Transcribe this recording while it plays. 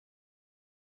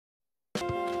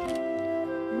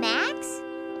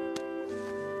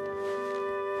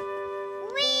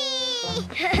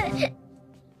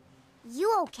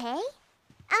You okay?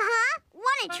 Uh-huh.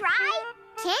 Wanna try?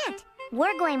 Can't.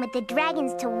 We're going with the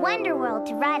dragons to Wonderworld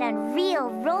to ride on real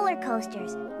roller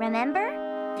coasters.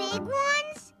 Remember? Big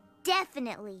ones?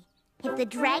 Definitely. If the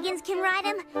dragons can ride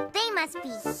them, they must be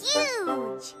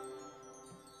huge.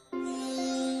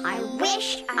 I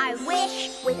wish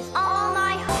with all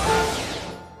my heart.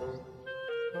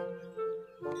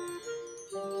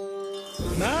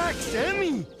 Max,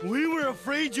 Emmy, we were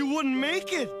afraid you wouldn't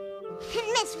make it.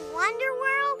 Miss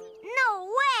Wonderworld? No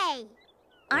way!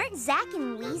 Aren't Zack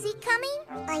and Wheezy coming?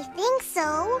 I think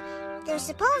so. They're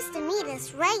supposed to meet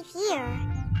us right here.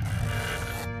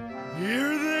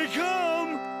 Here they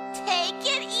come. Take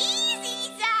it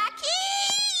easy, Zachy!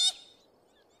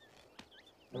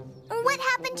 What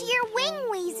happened to your wing,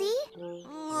 Wheezy?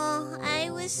 Oh, I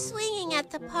was swinging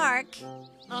at the park.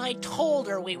 I told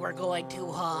her we were going too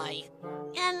high.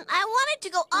 And I wanted to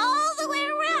go all the way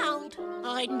around.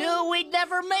 I knew we'd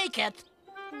never make it.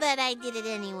 But I did it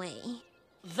anyway.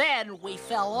 Then we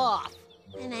fell off.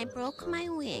 And I broke my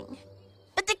wing.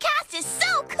 But the cast is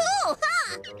so cool,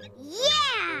 huh?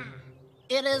 Yeah!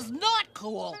 It is not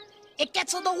cool. It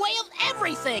gets in the way of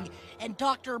everything. And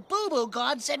Dr. Boo Boo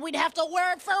God said we'd have to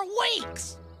wear it for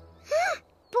weeks.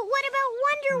 But what about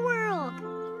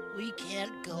Wonderworld? We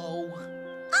can't go.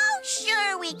 Oh,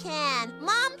 sure we can.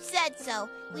 Mom said so.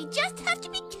 We just have to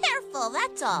be careful,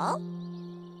 that's all.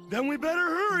 Then we better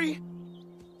hurry.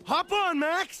 Hop on,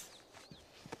 Max.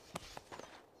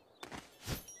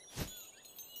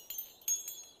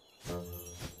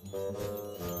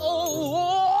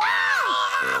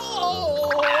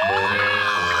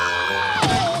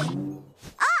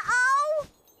 Uh-oh!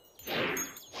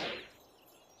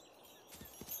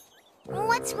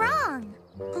 What's wrong?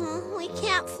 We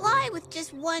can't fly with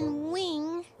just one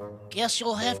wing. Guess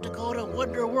you'll have to go to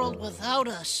Wonderworld without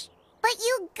us. But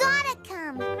you gotta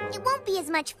come. It won't be as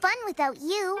much fun without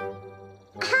you.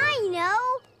 I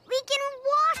know. We can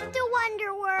walk to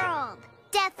Wonderworld.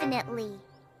 Definitely.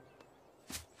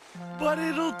 But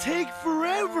it'll take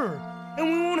forever,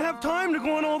 and we won't have time to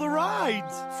go on all the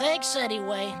rides. Thanks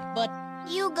anyway, but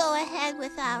You go ahead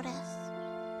without us.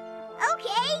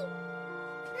 Okay.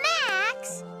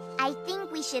 Max, I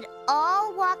think we should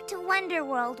all walk to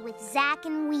Wonderworld with Zack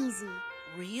and Wheezy.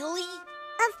 really?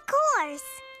 Of course.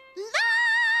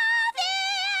 Love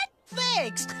it!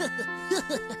 Thanks.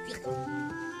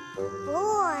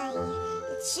 Boy,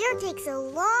 it sure takes a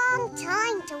long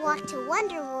time to walk to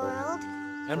Wonderworld.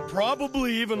 And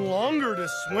probably even longer to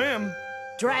swim.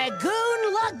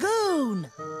 Dragoon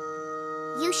Lagoon!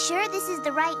 You sure this is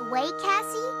the right way,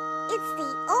 Cassie? It's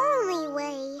the only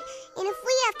way. And if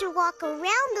we have to walk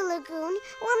around the lagoon,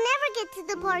 we'll never get to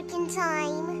the park in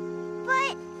time.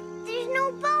 But there's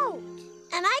no boat.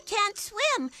 And I can't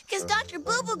swim, because Dr.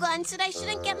 Boo Boo Gun said I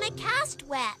shouldn't get my cast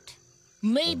wet.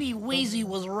 Maybe Wheezy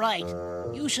was right.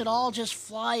 You should all just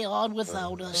fly on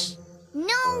without us.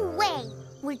 No way.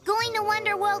 We're going to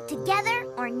Wonderworld together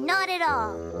or not at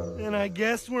all. And I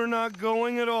guess we're not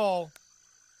going at all.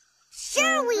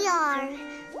 Sure we are.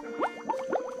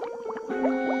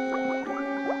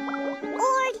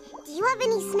 Ord, do you have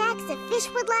any snacks that Fish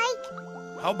would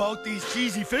like? How about these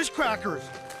cheesy fish crackers?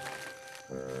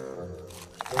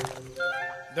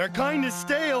 They're kind of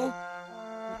stale.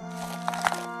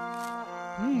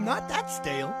 Not that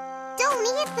stale. Don't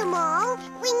eat them all.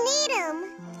 We need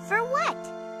them. For what?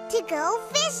 To go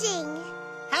fishing.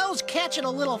 How's catching a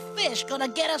little fish gonna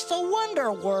get us to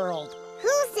Wonderworld? Who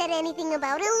said anything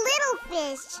about a little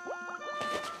fish?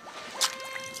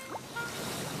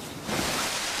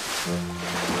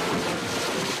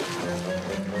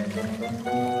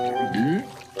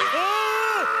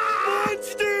 Ah!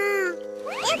 Monster!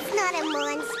 It's not a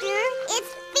monster.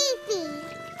 It's Fifi.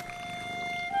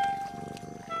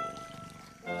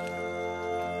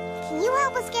 Can you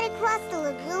help us get across the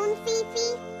lagoon, Fifi?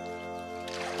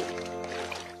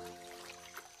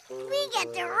 We get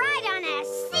to ride on a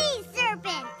sea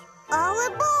serpent. All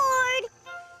aboard.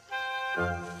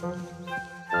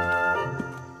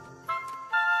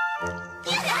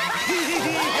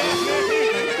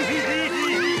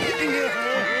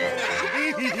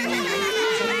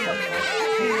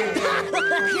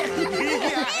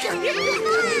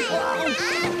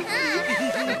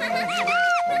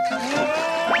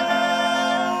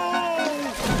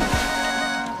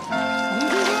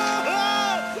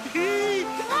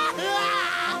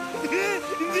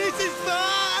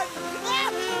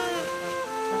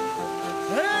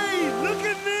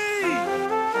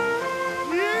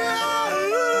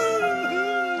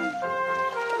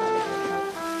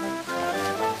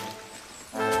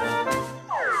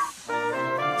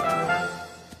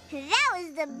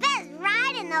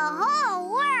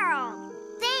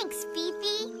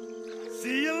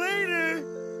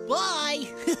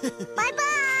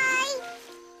 Bye-bye!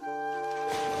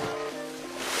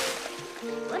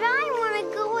 But I want to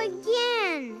go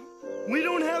again. We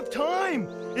don't have time.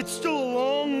 It's still a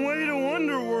long way to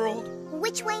Wonderworld.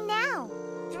 Which way now?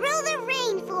 Through the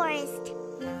rainforest.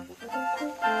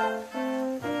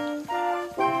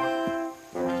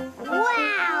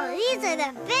 Wow, these are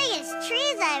the biggest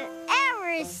trees I've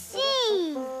ever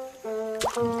seen.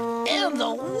 And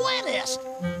the wettest!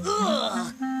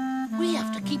 Ugh! We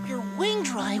have to keep your wing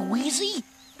dry, Wheezy.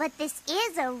 But this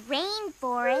is a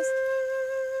rainforest.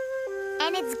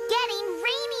 And it's getting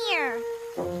rainier.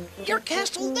 Your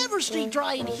cast'll never stay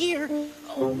dry in here.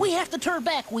 We have to turn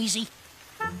back, Wheezy.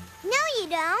 No, you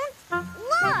don't.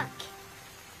 Look.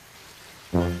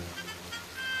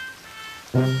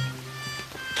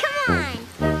 Come on.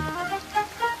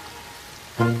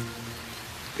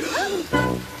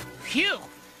 Phew!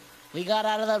 We got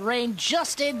out of the rain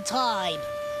just in time.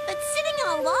 But sitting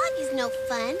on a log is no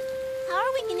fun. How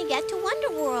are we going to get to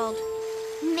Wonderworld?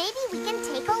 Maybe we can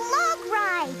take a log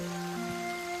ride.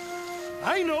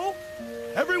 I know.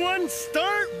 Everyone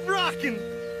start rocking.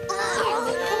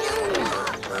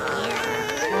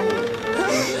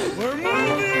 We're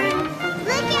moving.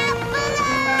 Look out below!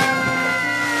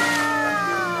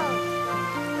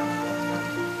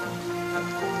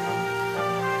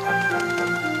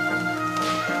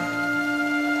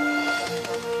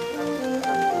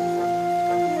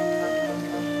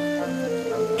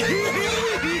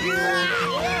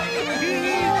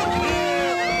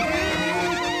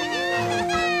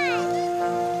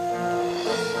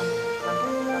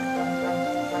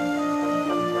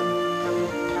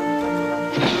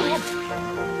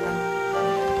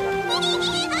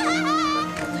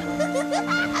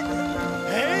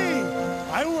 Hey,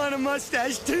 I want a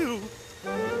mustache too.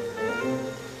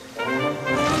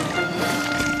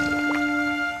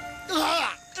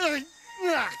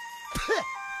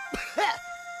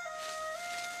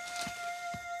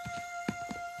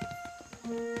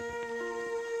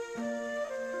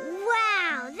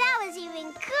 Wow, that was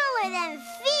even cooler than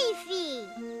Fifi.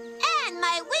 And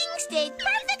my wings stayed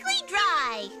perfectly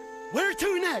dry. Where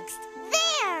to next?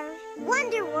 There!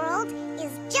 Wonderworld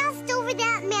is just over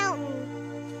that mountain.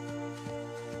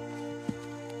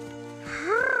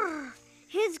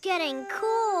 It's getting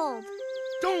cold.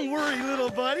 Don't worry, little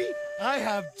buddy. I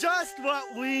have just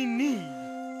what we need.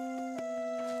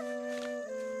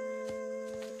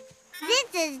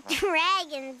 This is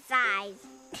dragon size.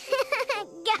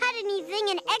 Got anything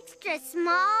in extra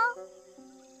small?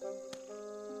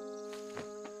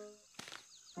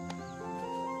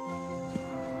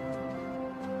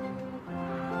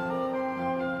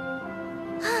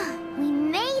 We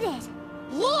made it.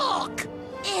 Look!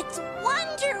 It's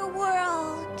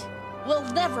Wonderworld. We'll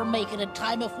never make it in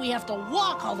time if we have to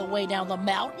walk all the way down the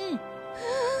mountain.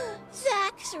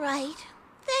 Zach's right.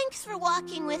 Thanks for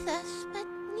walking with us, but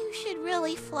you should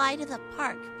really fly to the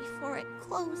park before it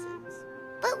closes.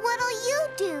 But what'll you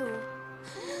do?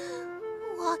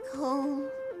 Walk home.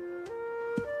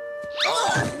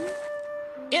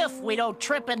 If we don't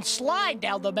trip and slide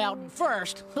down the mountain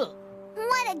first. Huh.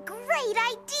 What a great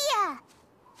idea!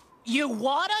 You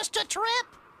want us to trip?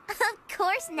 Of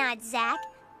course not, Zach.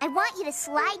 I want you to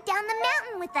slide down the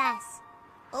mountain with us.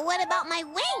 Well, what about my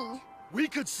wing? We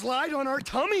could slide on our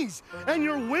tummies, and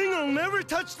your wing will never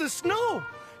touch the snow.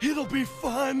 It'll be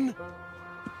fun.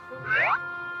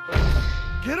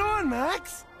 Get on,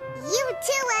 Max. You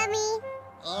too, Emmy.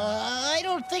 I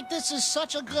don't think this is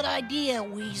such a good idea,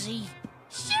 Wheezy.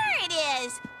 Sure it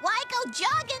is. Why go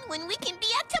jogging when we can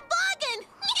be a toboggan?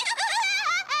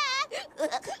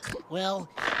 Well,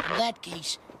 in that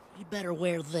case, you better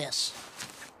wear this.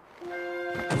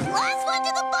 Last one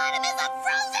to the bottom is a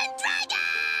frozen dragon!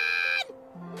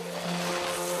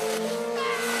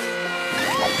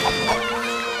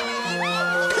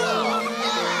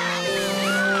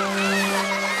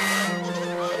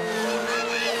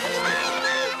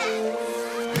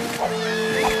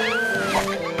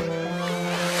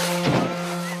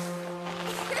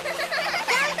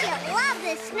 Don't you love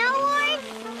the snowboard?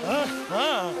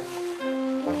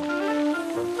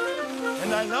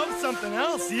 And I love something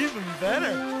else even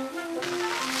better.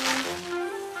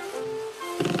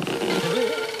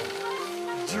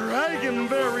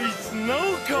 Dragonberry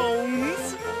snow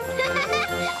cones.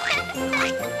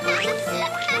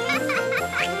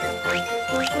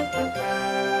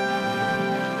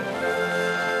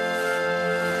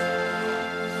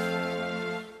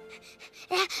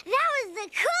 That was the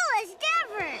coolest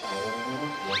ever!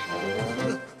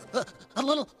 A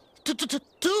little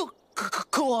too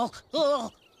cool.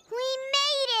 Oh, We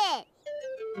made it!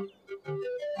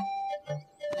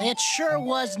 it sure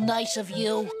was nice of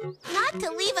you. Not not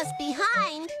to leave us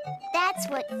behind. That's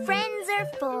what friends are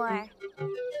for.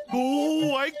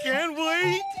 Oh, I can't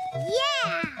wait!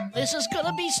 Yeah! This is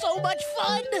gonna be so much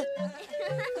fun!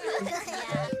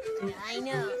 Yeah, I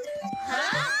know.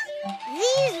 Huh?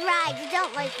 These rides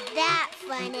don't look that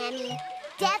fun, Emmy.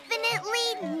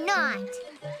 Definitely not.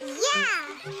 Yeah!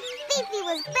 Fifi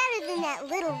was better than that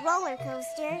little roller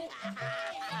coaster.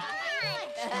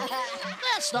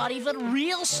 That's not even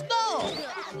real snow!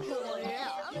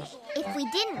 If we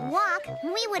didn't walk,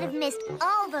 we would have missed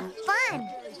all the fun.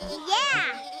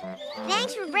 Yeah!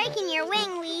 Thanks for breaking your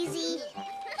wing, Wheezy.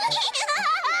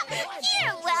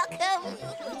 You're welcome.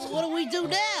 What do we do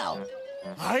now?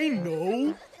 I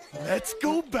know. Let's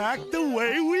go back the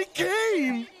way we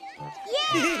came.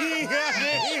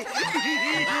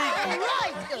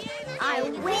 I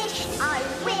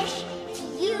wish to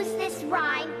use this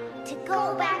ride to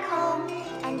go back home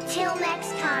until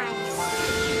next time.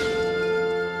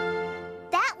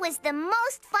 That was the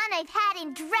most fun I've had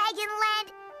in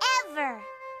Dragonland ever.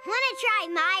 Wanna try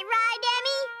my ride,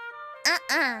 Emmy?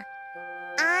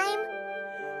 I'm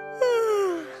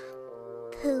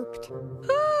pooped.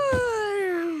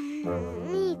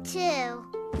 Me too.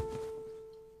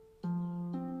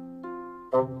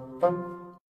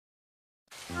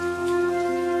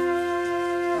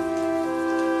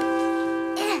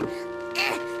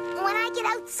 When I get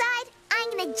outside, I'm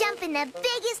gonna jump in the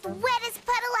biggest, wettest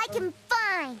puddle I can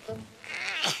find.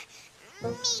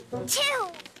 Me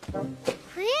too.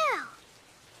 Phew.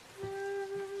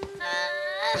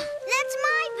 That's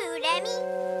my boot, Emmy.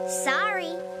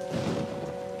 Sorry.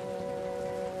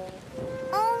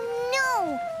 Oh no,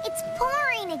 it's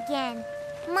pouring again.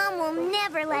 Mom will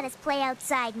never let us play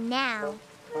outside now.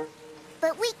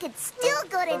 But we could still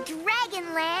go to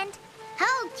Dragonland.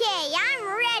 Okay, I'm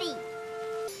ready.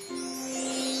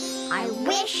 I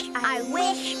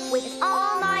wish with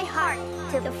all my heart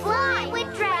to fly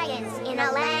with dragons in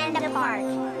a land apart.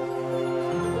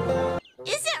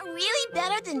 Is it really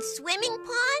better than swimming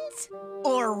ponds?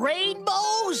 Or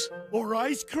rainbows? Or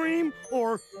ice cream,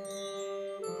 or...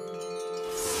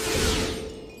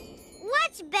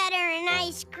 What's better than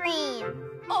ice cream?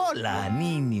 Hola,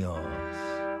 niños.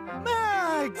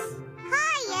 Max!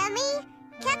 Hi, Emmy.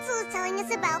 Quetzal is telling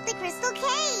us about the Crystal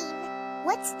Cave.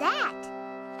 What's that?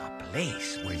 A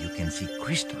place where you can see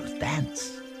crystals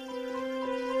dance.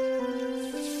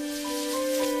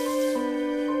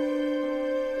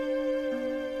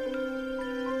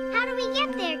 How do we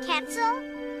get there, Quetzal?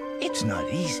 It's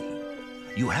not easy.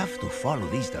 You have to follow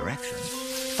these directions.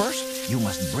 First, you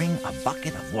must bring a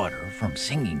bucket of water from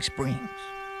Singing Springs.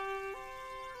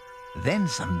 Then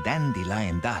some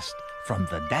dandelion dust from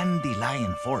the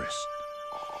dandelion forest.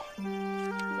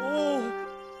 Oh,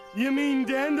 you mean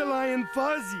dandelion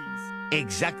fuzzies?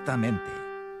 Exactamente.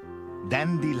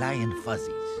 Dandelion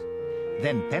fuzzies.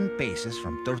 Then 10 paces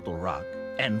from Turtle Rock,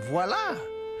 and voila!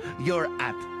 You're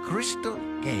at Crystal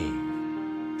Cave.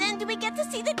 Then do we get to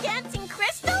see the dancing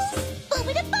crystals?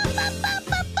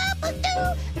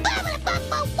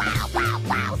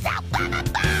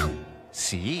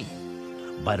 See?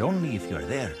 But only if you're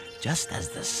there just as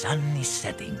the sun is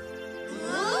setting.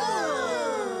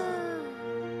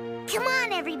 Come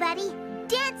on, everybody.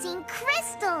 Dancing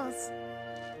crystals.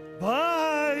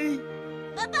 Bye!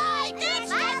 Bye-bye,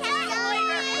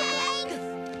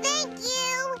 Thank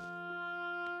you.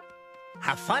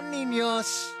 Have fun,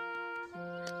 niños.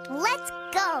 Let's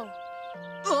go.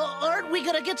 Aren't we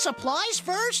gonna get supplies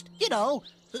first? You know,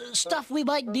 stuff we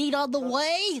might need on the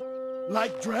way?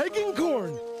 Like dragon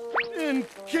corn, in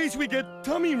case we get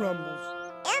tummy rumbles.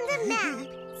 And a map,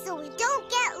 so we don't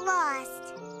get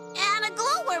lost. And a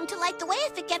glowworm to light the way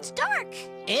if it gets dark.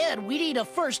 And we need a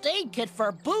first aid kit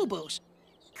for Boo-Boos.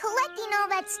 Collecting all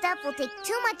that stuff will take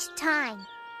too much time.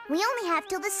 We only have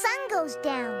till the sun goes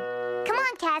down. Come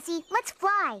on, Cassie, let's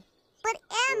fly. But,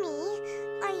 Emmy,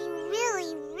 are you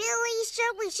really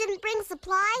sure we shouldn't bring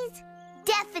supplies?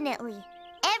 Definitely.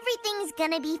 Everything's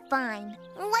gonna be fine.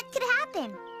 What could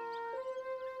happen?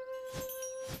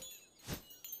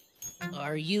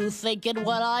 Are you thinking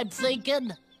what I'm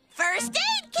thinking? First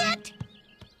aid kit!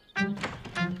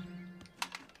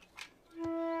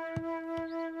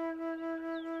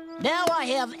 Now I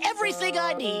have everything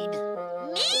I need.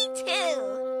 Me too.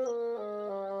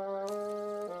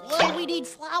 What do we need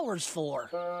flowers for?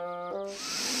 In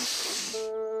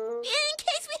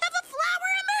case we have a flower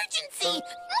emergency.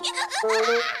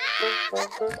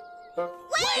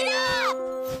 Wait up!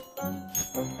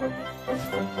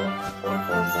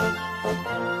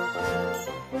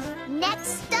 Next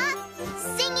stop,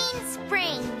 Singing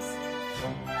Springs.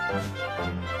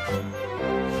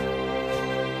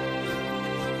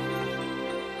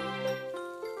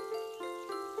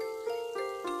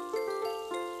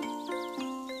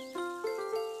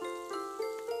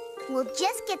 We'll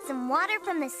just get some water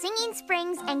from the Singing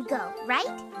Springs and go,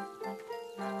 right?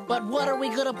 But what are we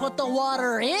gonna put the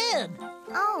water in?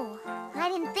 Oh, I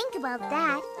didn't think about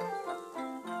that.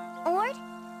 Ord,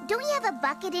 don't you have a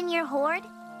bucket in your hoard?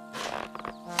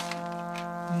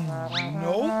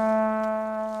 Nope.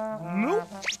 Nope.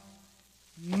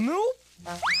 Nope.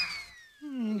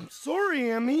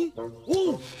 Sorry, Emmy.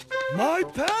 Oh, my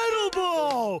paddle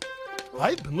ball!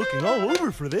 I've been looking all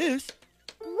over for this.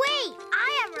 Wait,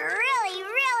 I have a really,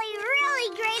 really, really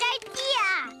great idea!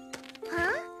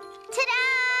 Huh? Ta-da!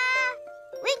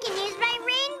 We can use my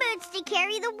rain boots to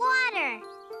carry the water.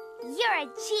 You're a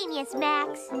genius,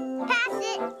 Max. Pass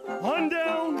it. On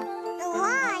down. The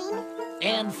line.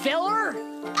 And filler?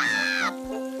 Up!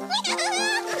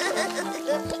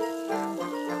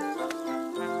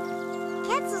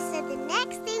 Ketzel said the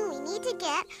next thing we need to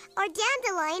get are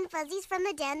dandelion fuzzies from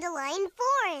the dandelion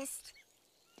forest.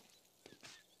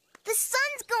 The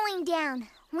sun's going down.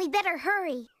 We better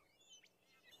hurry.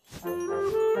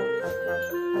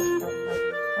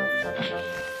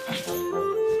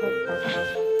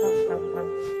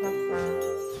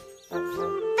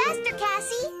 Faster,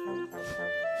 Cassie.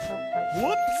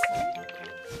 Whoops.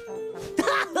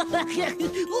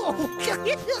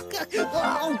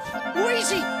 Oh,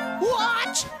 Wheezy,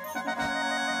 watch!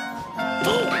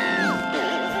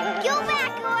 Go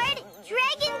back, Ord.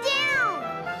 Dragon down.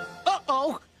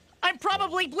 Uh-oh, I'm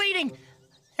probably bleeding.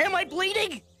 Am I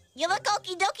bleeding? You look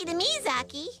okie dokie to me,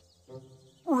 Zaki.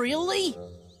 Really?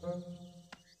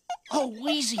 Oh,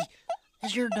 Wheezy,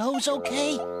 is your nose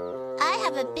okay? I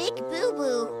have a big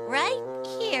boo-boo right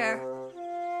here.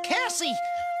 Cassie,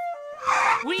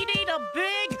 we need a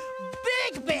big,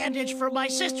 big bandage for my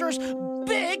sister's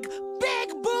big,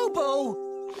 big boo-boo.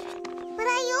 But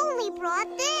I only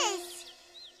brought this.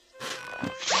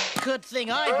 Good thing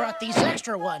I brought these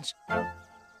extra ones.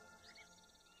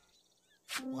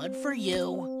 One for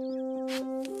you.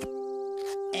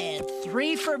 And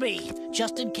 3 for me,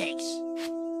 just in case.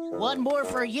 One more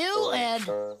for you, and 6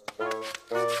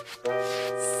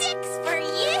 for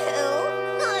you.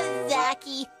 Oh,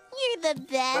 Zaki, you're the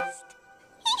best.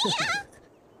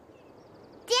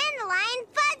 Dandelion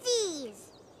fuzzies.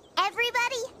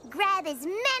 Everybody, grab as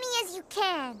many as you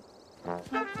can.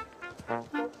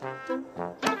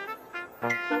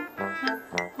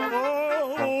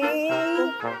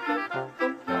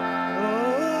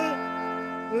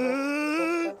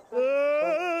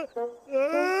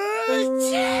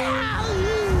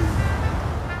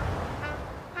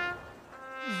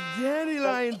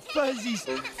 Dandelion fuzzies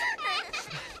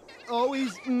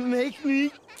always make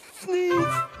me sneeze.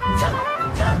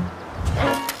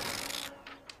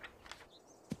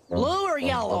 blue or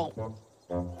yellow?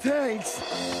 Thanks.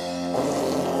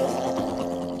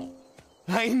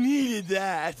 I needed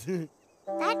that.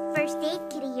 That first aid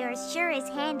kit of yours sure is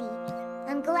handy.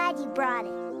 I'm glad you brought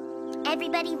it.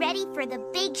 Everybody ready for the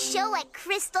big show at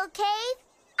Crystal Cave?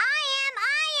 I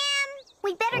am!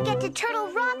 We better get to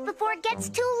Turtle Rock before it gets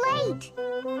too late.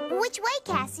 Which way,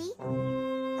 Cassie?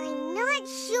 I'm not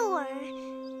sure.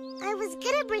 I was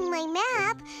gonna bring my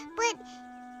map, but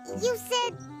you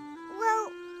said,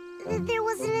 well, there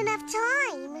wasn't enough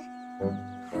time.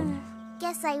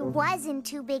 Guess I was in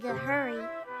too big a hurry.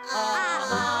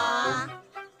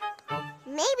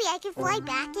 Maybe I could fly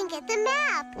back and get the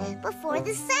map before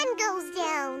the sun goes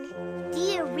down. Do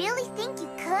you really think you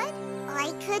could?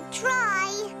 I could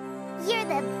try. You're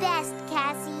the best,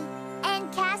 Cassie.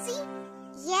 And Cassie?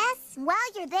 Yes?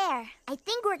 While you're there, I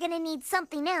think we're gonna need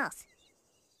something else.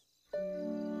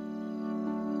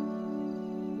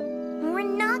 We're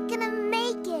not gonna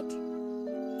make it.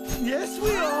 Yes,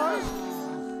 we are.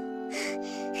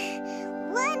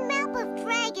 One map of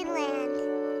Dragonland.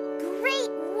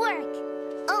 Great work.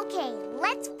 Okay,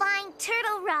 let's find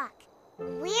Turtle Rock.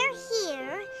 We're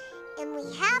here, and we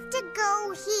have to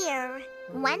go here.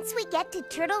 Once we get to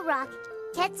Turtle Rock,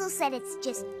 Ketzel said it's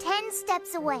just 10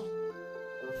 steps away.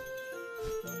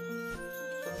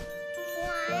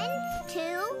 1, 2,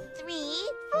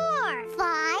 3, 4,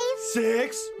 5,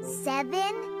 6. 7,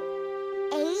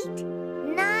 8,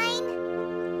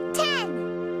 9,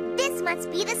 10. This must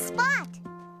be the spot.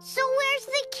 So where's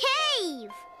the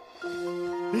cave?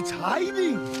 It's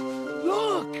hiding.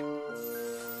 Look.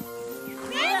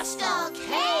 Crystal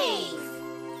Cave!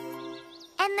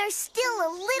 And there's still a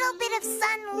little bit of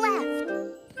sun left.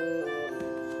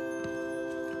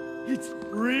 It's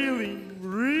really,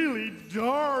 really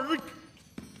dark.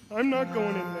 I'm not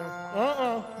going in there.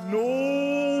 No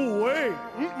way.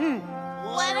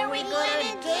 What are we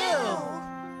gonna do?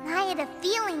 I had a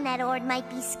feeling that Ord might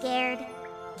be scared.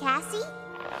 Cassie?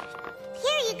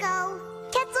 Here you go.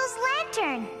 Ketzel's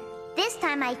lantern. This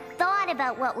time I thought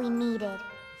about what we needed.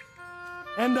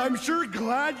 And I'm sure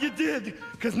glad you did,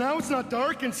 because now it's not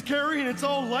dark and scary and it's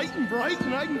all light and bright,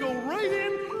 and I can go right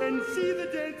in and see the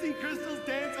dancing crystals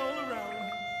dance all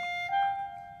around.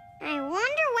 I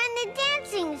wonder when the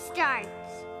dancing starts.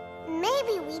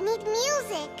 Maybe we need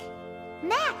music.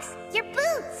 Max, your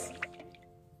boots!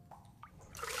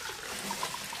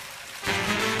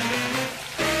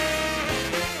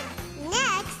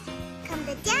 Next, come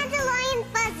the dandelion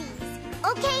fuzzies.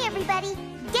 Okay, everybody,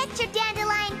 get your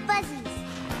dandelion fuzzies.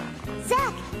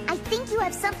 Zach, I think you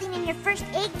have something in your first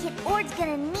aid kit Ord's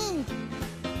gonna need.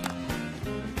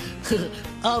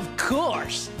 Of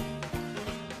course.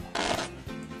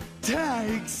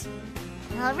 Thanks.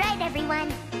 All right,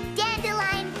 everyone,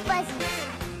 dandelion fuzzies.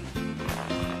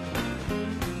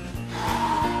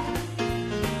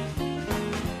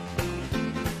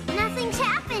 Nothing's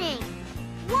happening.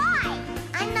 Why?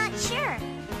 I'm not sure.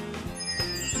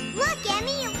 Look,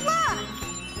 Emmy, look!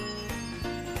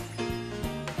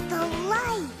 The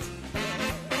light.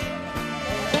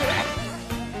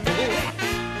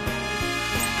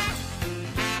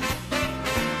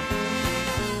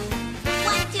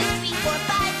 One, two, three, four,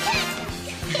 five,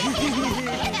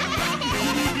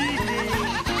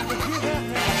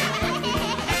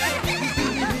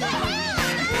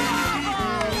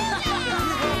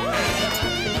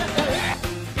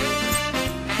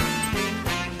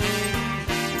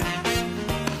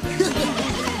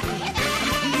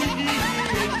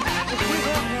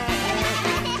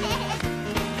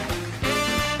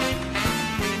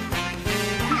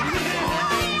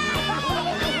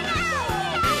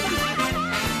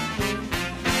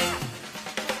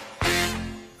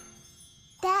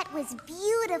 That was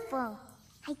beautiful.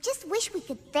 I just wish we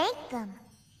could thank them.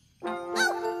 I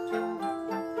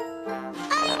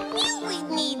knew we'd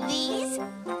need these.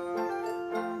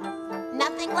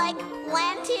 Nothing like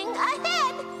planting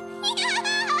ahead.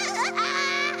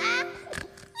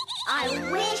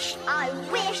 I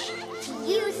wish to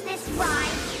use this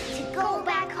ride to go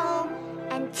back home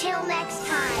until next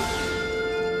time.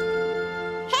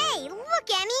 Hey, look,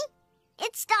 Emmy!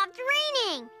 It stopped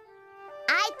raining.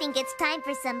 I think it's time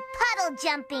for some puddle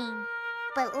jumping.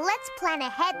 But let's plan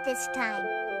ahead this time.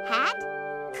 Hat,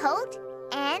 coat,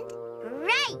 and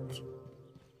right!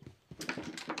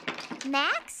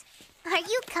 Max, are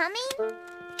you coming?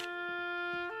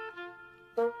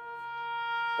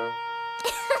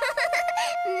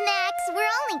 Max,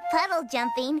 we're only puddle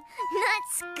jumping, not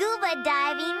scuba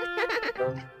diving.